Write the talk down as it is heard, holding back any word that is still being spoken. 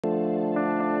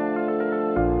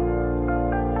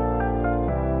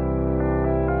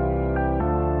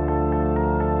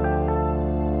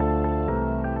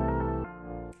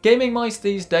Gaming mice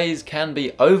these days can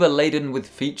be overladen with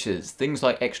features, things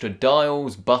like extra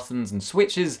dials, buttons and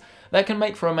switches that can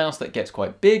make for a mouse that gets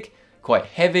quite big, quite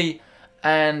heavy,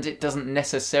 and it doesn't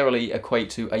necessarily equate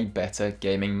to a better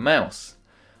gaming mouse.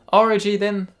 ROG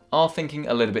then are thinking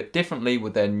a little bit differently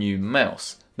with their new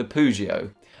mouse, the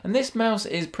Pugio. And this mouse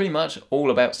is pretty much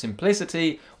all about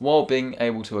simplicity while being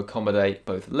able to accommodate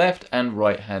both left and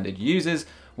right-handed users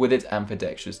with its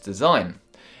ambidextrous design.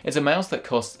 It's a mouse that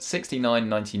costs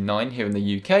 $69.99 here in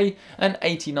the UK and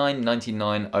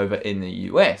 $89.99 over in the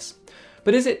US.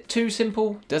 But is it too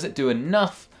simple? Does it do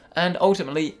enough? And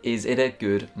ultimately, is it a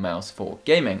good mouse for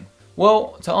gaming?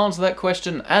 Well, to answer that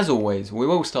question, as always, we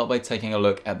will start by taking a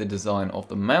look at the design of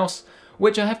the mouse,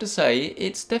 which I have to say,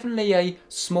 it's definitely a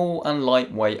small and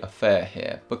lightweight affair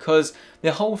here, because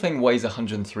the whole thing weighs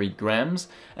 103 grams,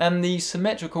 and the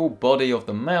symmetrical body of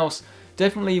the mouse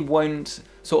definitely won't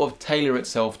sort of tailor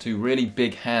itself to really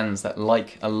big hands that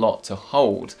like a lot to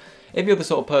hold. If you're the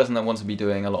sort of person that wants to be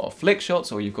doing a lot of flick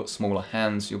shots or you've got smaller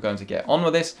hands, you're going to get on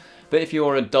with this. But if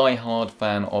you're a die-hard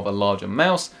fan of a larger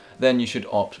mouse, then you should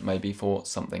opt maybe for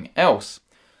something else.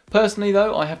 Personally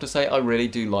though, I have to say I really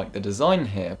do like the design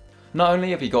here. Not only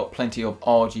have you got plenty of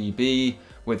RGB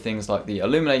with things like the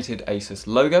illuminated Asus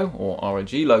logo, or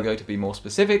ROG logo to be more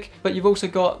specific, but you've also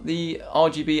got the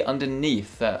RGB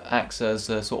underneath that acts as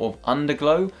a sort of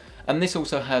underglow, and this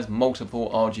also has multiple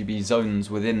RGB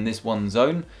zones within this one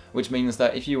zone, which means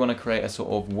that if you want to create a sort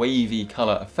of wavy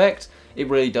colour effect, it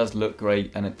really does look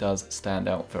great and it does stand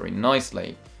out very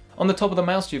nicely. On the top of the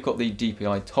mouse you've got the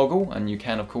DPI toggle, and you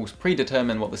can of course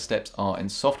predetermine what the steps are in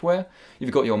software.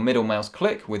 You've got your middle mouse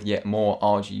click with yet more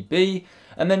RGB,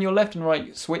 and then your left and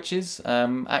right switches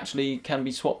actually can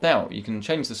be swapped out. You can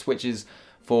change the switches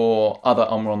for other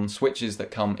Omron switches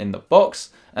that come in the box,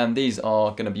 and these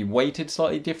are going to be weighted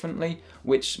slightly differently,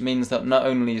 which means that not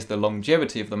only is the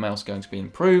longevity of the mouse going to be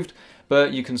improved,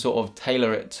 but you can sort of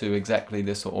tailor it to exactly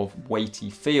the sort of weighty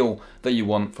feel that you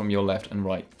want from your left and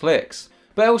right clicks.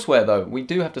 But elsewhere though, we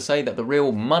do have to say that the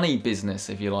real money business,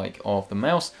 if you like, of the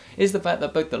mouse is the fact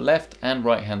that both the left and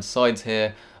right hand sides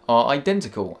here are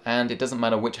identical, and it doesn't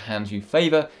matter which hand you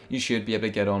favour, you should be able to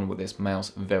get on with this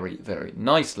mouse very, very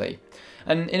nicely.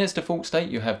 And in its default state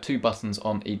you have two buttons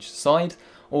on each side,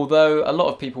 although a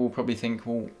lot of people will probably think,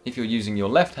 well, if you're using your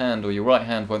left hand or your right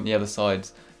hand, won't the other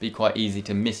sides be quite easy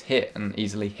to miss-hit and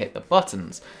easily hit the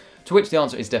buttons? To which the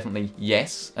answer is definitely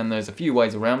yes, and there's a few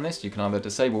ways around this. You can either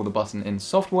disable the button in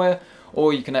software,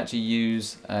 or you can actually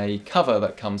use a cover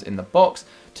that comes in the box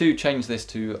to change this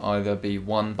to either be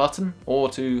one button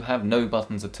or to have no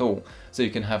buttons at all. So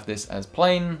you can have this as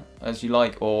plain as you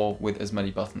like, or with as many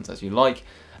buttons as you like.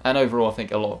 And overall I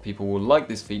think a lot of people will like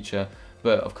this feature,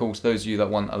 but of course those of you that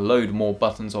want a load more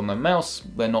buttons on their mouse,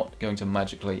 they're not going to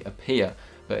magically appear,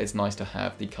 but it's nice to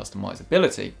have the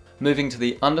customizability. Moving to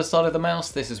the underside of the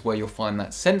mouse, this is where you'll find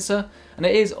that sensor, and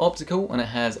it is optical and it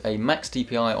has a max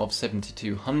DPI of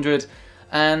 7200,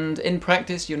 and in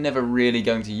practice you're never really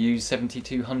going to use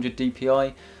 7200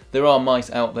 DPI. There are mice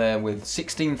out there with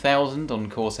 16,000 on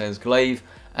Corsair's Glaive,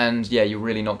 and yeah, you're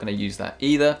really not going to use that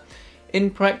either. In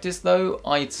practice though,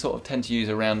 I sort of tend to use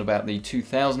around about the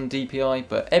 2000 DPI,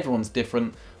 but everyone's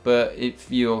different. But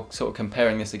if you're sort of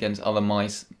comparing this against other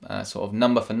mice, sort of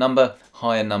number for number,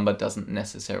 higher number doesn't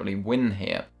necessarily win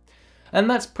here. And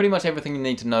that's pretty much everything you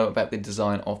need to know about the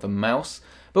design of the mouse.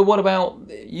 But what about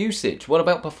usage? What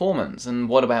about performance? And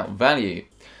what about value?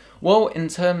 Well, in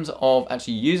terms of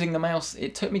actually using the mouse,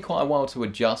 it took me quite a while to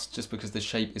adjust just because the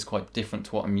shape is quite different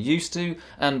to what I'm used to,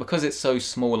 and because it's so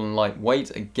small and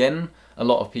lightweight, again, a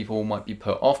lot of people might be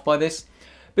put off by this.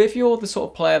 But if you're the sort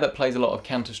of player that plays a lot of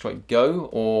Counter-Strike Go,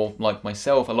 or like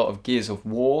myself, a lot of Gears of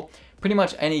War, pretty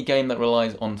much any game that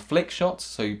relies on flick shots,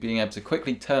 so being able to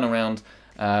quickly turn around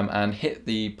and hit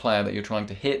the player that you're trying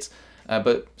to hit,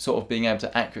 but sort of being able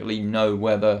to accurately know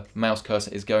where the mouse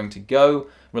cursor is going to go,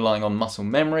 relying on muscle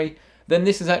memory, then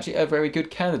this is actually a very good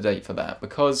candidate for that,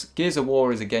 because Gears of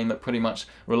War is a game that pretty much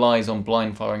relies on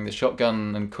blind firing the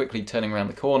shotgun and quickly turning around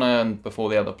the corner and before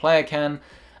the other player can.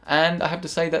 And I have to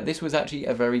say that this was actually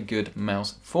a very good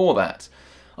mouse for that.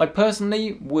 I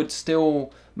personally would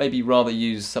still maybe rather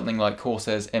use something like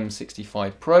Corsair's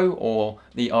M65 Pro or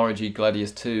the ROG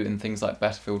Gladius 2 in things like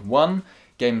Battlefield 1,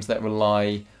 games that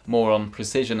rely more on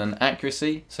precision and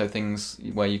accuracy, so things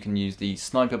where you can use the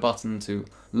sniper button to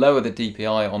lower the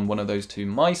DPI on one of those two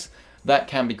mice. That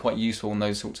can be quite useful in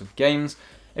those sorts of games.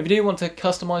 If you do want to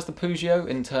customize the Pugio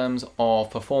in terms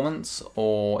of performance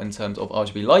or in terms of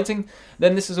RGB lighting,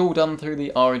 then this is all done through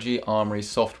the ROG Armoury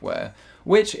software,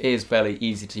 which is fairly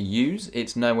easy to use.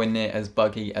 It's nowhere near as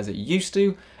buggy as it used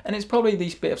to, and it's probably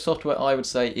the bit of software I would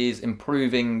say is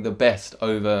improving the best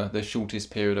over the shortest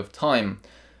period of time.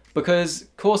 Because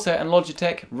Corsair and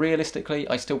Logitech, realistically,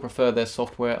 I still prefer their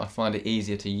software. I find it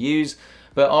easier to use,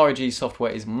 but ROG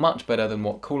software is much better than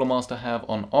what Cooler Master have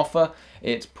on offer.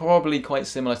 It's probably quite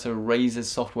similar to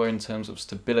Razer's software in terms of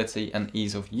stability and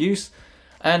ease of use.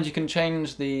 And you can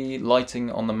change the lighting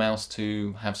on the mouse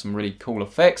to have some really cool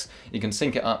effects. You can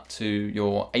sync it up to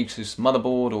your Asus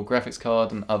motherboard or graphics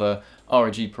card and other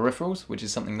ROG peripherals, which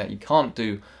is something that you can't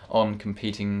do on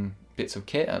competing bits of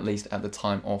kit, at least at the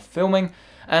time of filming.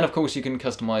 And of course you can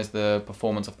customize the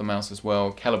performance of the mouse as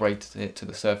well, calibrate it to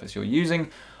the surface you're using.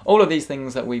 All of these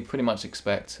things that we pretty much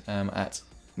expect at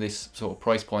this sort of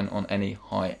price point on any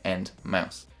high-end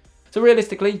mouse. So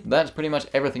realistically, that's pretty much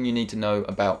everything you need to know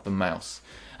about the mouse.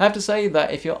 I have to say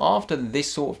that if you're after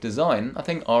this sort of design, I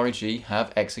think ROG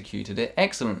have executed it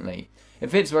excellently. It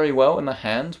fits very well in the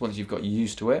hand once you've got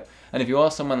used to it, and if you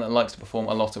are someone that likes to perform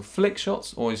a lot of flick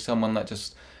shots, or is someone that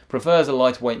just prefers a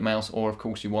lightweight mouse, or of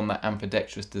course you want that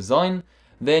ambidextrous design,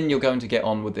 then you're going to get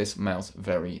on with this mouse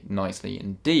very nicely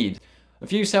indeed. A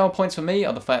few sour points for me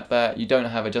are the fact that you don't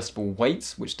have adjustable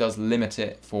weights, which does limit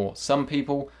it for some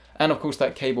people, and of course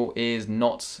that cable is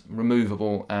not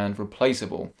removable and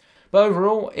replaceable. But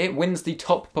overall, it wins the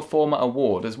Top Performer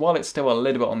award, as while it's still a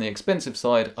little bit on the expensive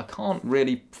side, I can't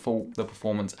really fault the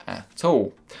performance at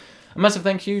all. A massive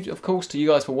thank you, of course, to you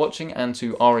guys for watching and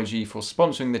to ROG for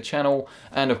sponsoring the channel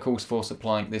and, of course, for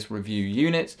supplying this review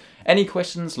unit. Any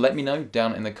questions, let me know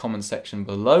down in the comments section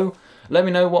below. Let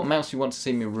me know what mouse you want to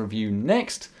see me review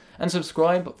next, and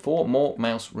subscribe for more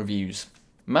mouse reviews.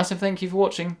 Massive thank you for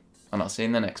watching, and I'll see you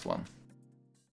in the next one.